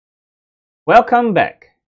Welcome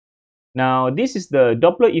back. Now, this is the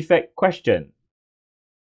Doppler effect question.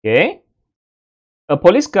 Okay. A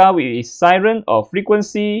police car with a siren of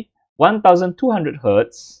frequency 1200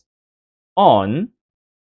 Hz on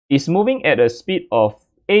is moving at a speed of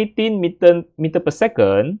 18 meter per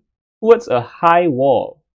second towards a high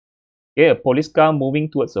wall. Okay, a police car moving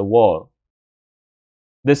towards a wall.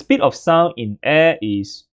 The speed of sound in air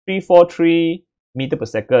is 343 meter per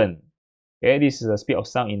second. Okay, this is the speed of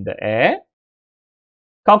sound in the air.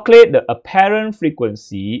 Calculate the apparent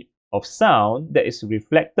frequency of sound that is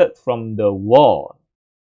reflected from the wall.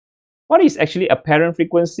 What is actually apparent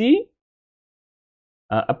frequency?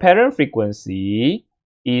 Apparent frequency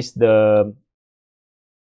is the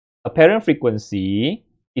observed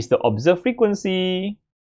frequency.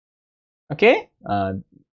 Okay,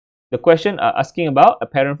 the question asking about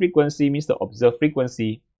apparent frequency means the observed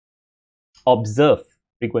frequency. Observed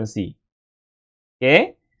frequency.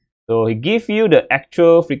 Okay, so he give you the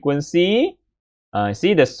actual frequency.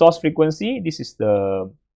 See the source frequency. This is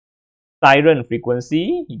the siren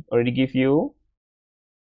frequency. He already give you.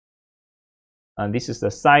 And this is the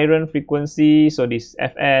siren frequency. So this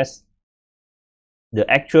Fs, the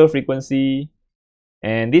actual frequency.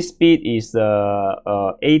 And this speed is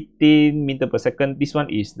 18 meter per second. This one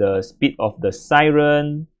is the speed of the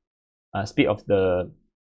siren.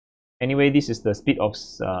 Anyway, this is the speed of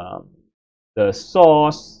the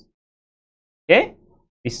source. Okay,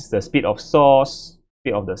 this is the speed of source,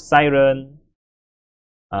 speed of the siren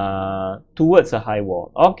towards a high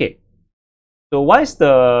wall. Okay, so what is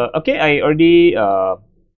the I already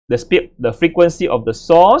the frequency of the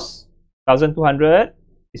source 1200.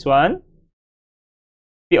 This one.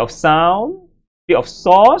 Speed of sound, speed of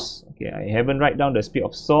source. Okay, I haven't write down the speed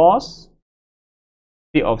of source.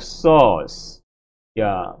 Speed of source,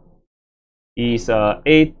 yeah, is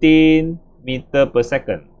 18 meter per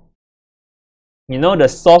second. You know the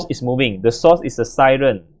source is moving. The source is a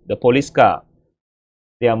siren, the police car.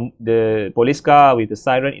 The police car with the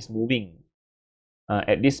siren is moving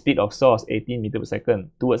at this speed of source, 18 meter per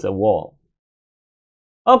second, towards a wall.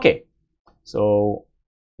 Okay, so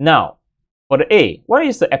now for the A, what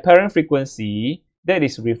is the apparent frequency that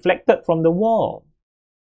is reflected from the wall?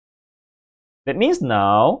 That means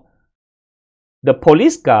now the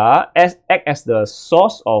police car act as the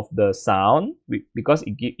source of the sound because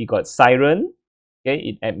it got siren. Okay,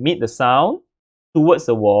 it emits the sound towards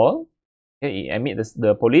the wall. Okay,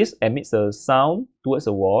 the police emits the sound towards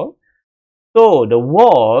the wall. So the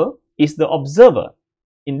wall is the observer.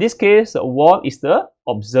 In this case, the wall is the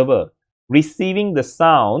observer receiving the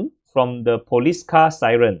sound from the police car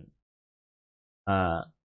siren.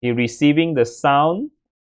 He receiving the sound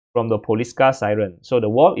from the police car siren. So the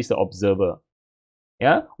wall is the observer.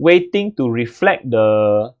 Yeah, waiting to reflect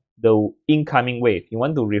the incoming wave. You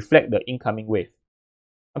want to reflect the incoming wave.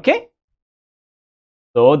 Okay.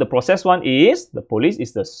 So the process one is the police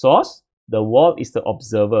is the source, the wall is the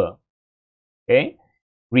observer. Okay,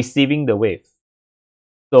 receiving the wave.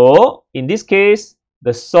 So in this case,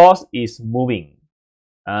 the source is moving.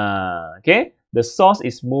 Okay, the source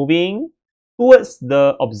is moving towards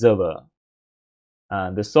the observer.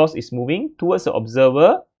 The source is moving towards the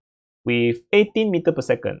observer with 18 meter per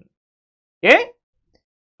second. Okay,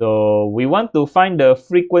 so we want to find the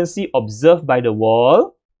frequency observed by the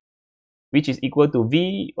wall, which is equal to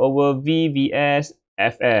V over V Vs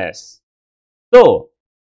Fs. So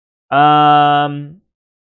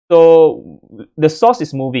the source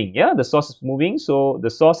is moving. Yeah, the source is moving. So the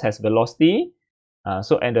source has velocity.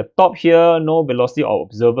 So at the top here, no velocity of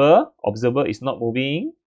observer. Observer is not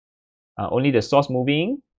moving. Only the source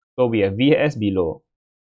moving. So we have Vs below.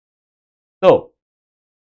 So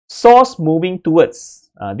source moving towards.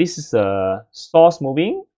 This is a source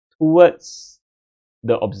moving towards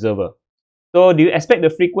the observer. So do you expect the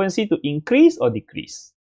frequency to increase or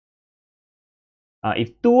decrease?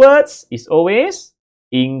 If towards is always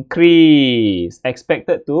increase,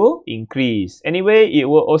 expected to increase. Anyway, it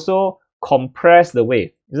will also compress the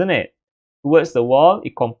wave, isn't it? Towards the wall,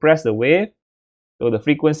 it compress the wave, so the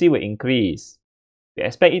frequency will increase. We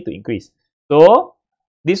expect it to increase. So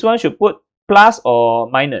this one should put plus or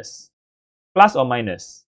minus. Plus or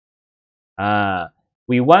minus.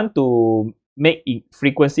 We want to make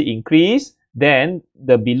frequency increase, then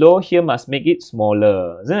the below here must make it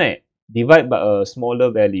smaller, isn't it? Divide by a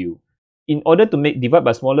smaller value. In order to divide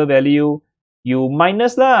by smaller value, you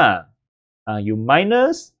minus lah. You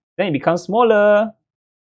minus, then it becomes smaller.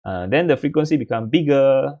 Then the frequency becomes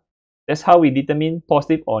bigger. That's how we determine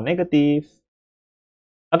positive or negative.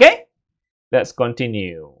 Okay, let's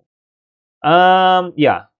continue.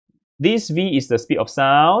 Yeah, this V is the speed of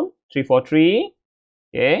sound, 343.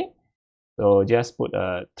 Okay, So just put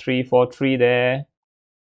a 343 there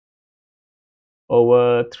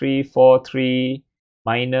over 343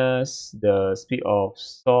 minus the speed of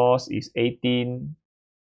source is 18.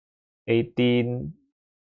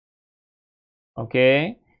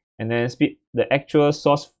 Okay, and then the actual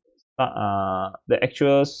source, the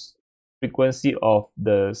actual frequency of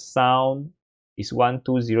the sound is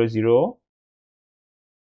 1200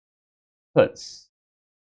 hertz.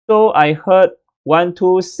 So I heard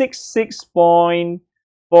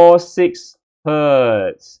 1266.46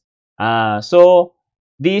 hertz. So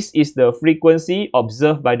this is the frequency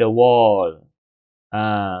observed by the wall.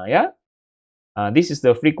 This is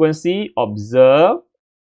the frequency observed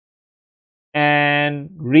and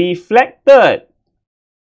reflected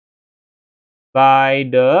by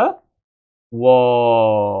the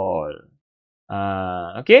wall.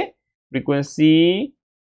 Okay, frequency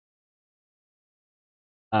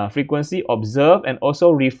observed and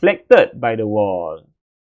also reflected by the wall.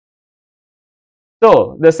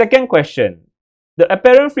 So the second question, the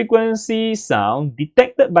apparent frequency sound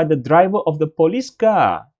detected by the driver of the police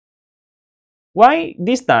car. Why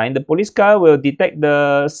this time the police car will detect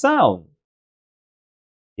the sound?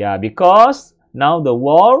 Yeah, because now the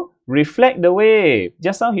wall reflect the wave.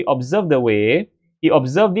 Just now he observed the wave, he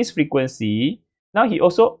observed this frequency. Now he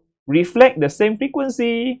also reflect the same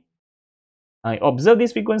frequency. I observe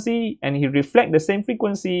this frequency and he reflect the same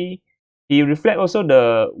frequency. He reflect also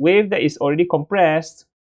the wave that is already compressed.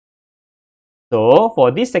 So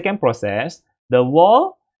for this second process, the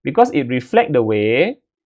wall, because it reflect the wave,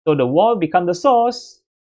 so the wall become the source.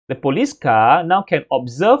 The police car now can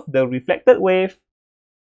observe the reflected wave.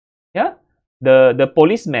 Yeah, the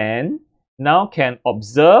policeman now can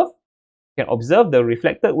observe the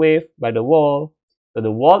reflected wave by the wall. So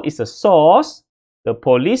the wall is a source. The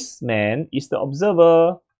policeman is the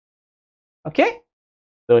observer. Okay,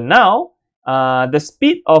 so now the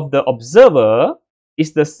speed of the observer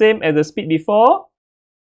is the same as the speed before,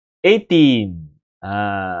 18.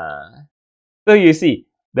 So you see,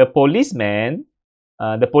 the policeman,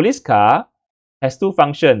 the police car has two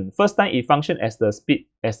functions. First time it functioned as the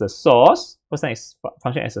source. First time it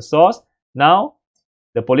functioned as a source. Now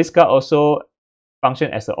the police car also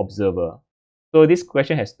function as an observer. So this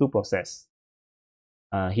question has two processes.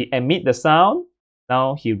 He emit the sound.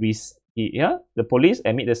 Now the police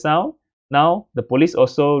emit the sound. Now the police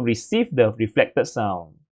also receive the reflected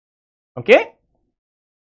sound. Okay.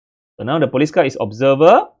 So now the police car is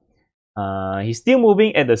observer. He's still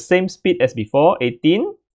moving at the same speed as before,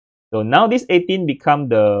 18. So now this 18 become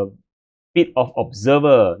the speed of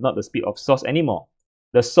observer, not the speed of source anymore.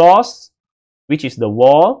 The source, which is the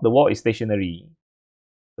wall is stationary.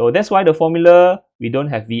 So that's why the formula, we don't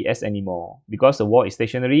have Vs anymore. Because the wall is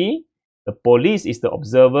stationary, the police is the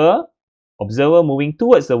observer moving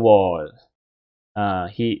towards the wall.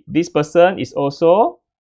 This person is also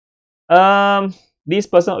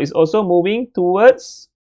moving towards,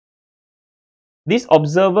 this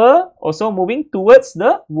observer also moving towards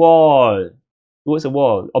the wall.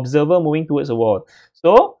 Observer moving towards the wall.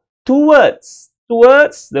 So towards,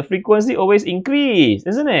 the frequency always increase,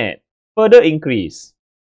 isn't it? Further increase.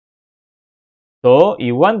 So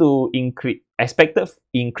you want to increase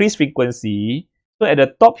frequency. So at the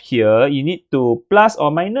top here, you need to plus or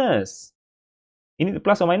minus.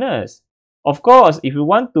 Of course, if you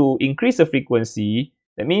want to increase the frequency,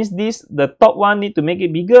 that means the top one need to make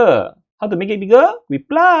it bigger. How to make it bigger? We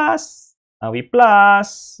plus.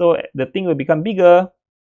 So the thing will become bigger.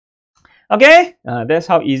 Okay, that's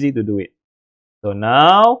how easy to do it. So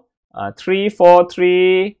now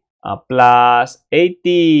 343 plus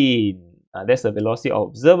 18. That's the velocity of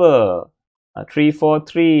observer.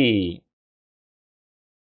 343.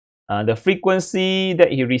 The frequency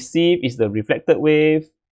that he received is the reflected wave.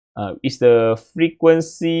 Is the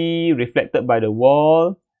frequency reflected by the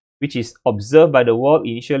wall, which is observed by the wall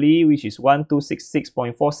initially, which is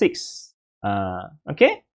 1266.46.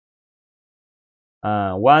 Okay.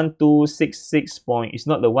 1266 point is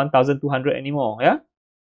not the 1200 anymore, yeah,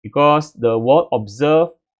 because the wall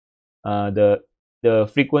observed the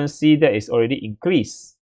frequency that is already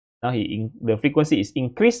increased. Now the frequency is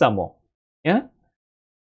increased some more, yeah.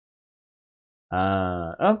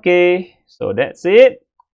 Okay, so that's it.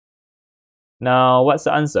 Now what's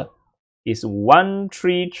the answer? It's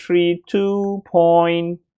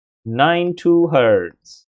 1332.92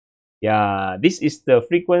 hertz. Yeah, this is the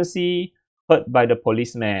frequency heard by the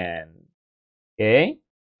policeman. Okay,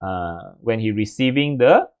 when he receiving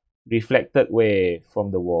the reflected wave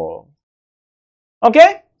from the wall.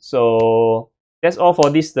 Okay, so that's all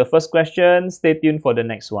for the first question. Stay tuned for the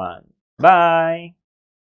next one. Bye.